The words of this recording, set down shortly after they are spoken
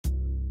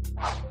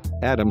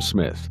Adam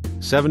Smith,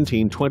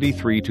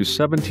 1723 to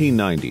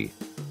 1790.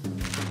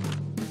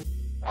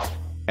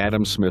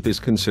 Adam Smith is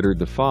considered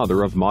the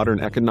father of modern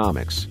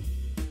economics.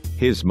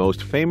 His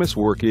most famous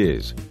work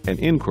is An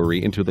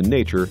Inquiry into the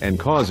Nature and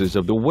Causes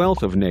of the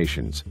Wealth of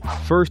Nations,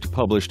 first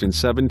published in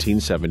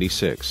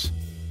 1776.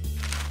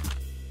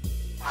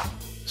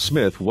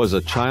 Smith was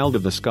a child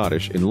of the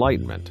Scottish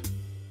Enlightenment,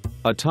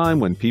 a time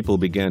when people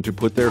began to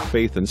put their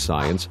faith in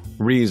science,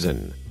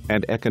 reason,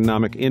 and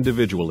economic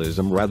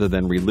individualism rather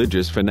than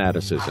religious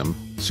fanaticism,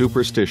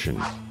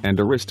 superstition, and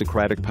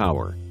aristocratic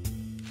power.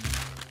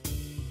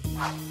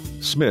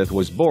 Smith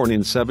was born in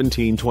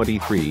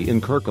 1723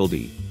 in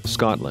Kirkcaldy,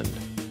 Scotland.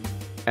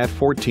 At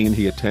 14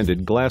 he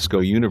attended Glasgow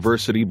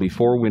University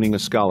before winning a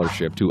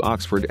scholarship to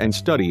Oxford and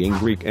studying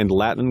Greek and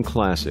Latin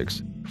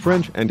classics,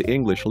 French and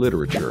English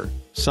literature,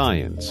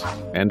 science,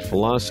 and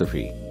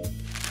philosophy.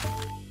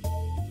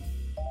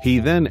 He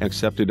then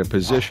accepted a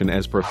position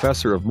as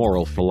professor of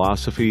moral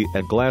philosophy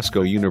at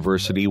Glasgow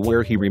University,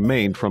 where he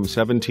remained from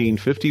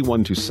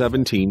 1751 to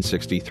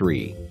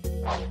 1763.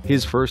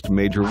 His first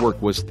major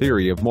work was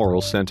Theory of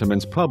Moral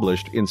Sentiments,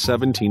 published in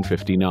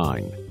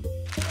 1759.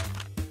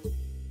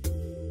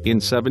 In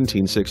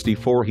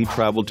 1764 he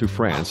traveled to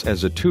France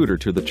as a tutor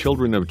to the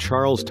children of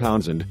Charles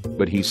Townshend,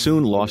 but he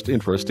soon lost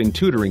interest in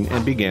tutoring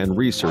and began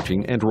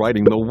researching and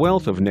writing The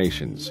Wealth of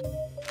Nations.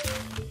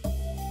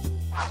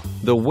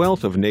 The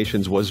Wealth of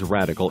Nations was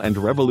radical and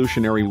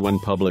revolutionary when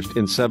published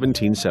in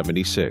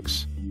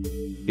 1776.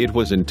 It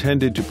was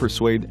intended to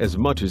persuade as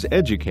much as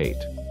educate.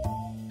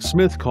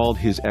 Smith called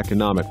his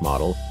economic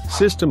model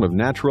System of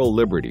Natural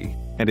Liberty,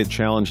 and it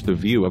challenged the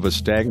view of a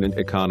stagnant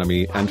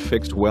economy and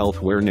fixed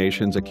wealth where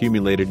nations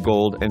accumulated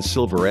gold and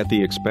silver at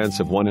the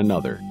expense of one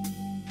another.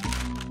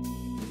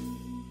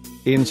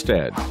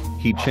 Instead,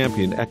 he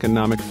championed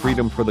economic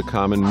freedom for the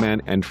common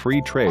man and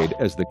free trade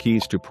as the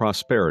keys to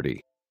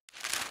prosperity.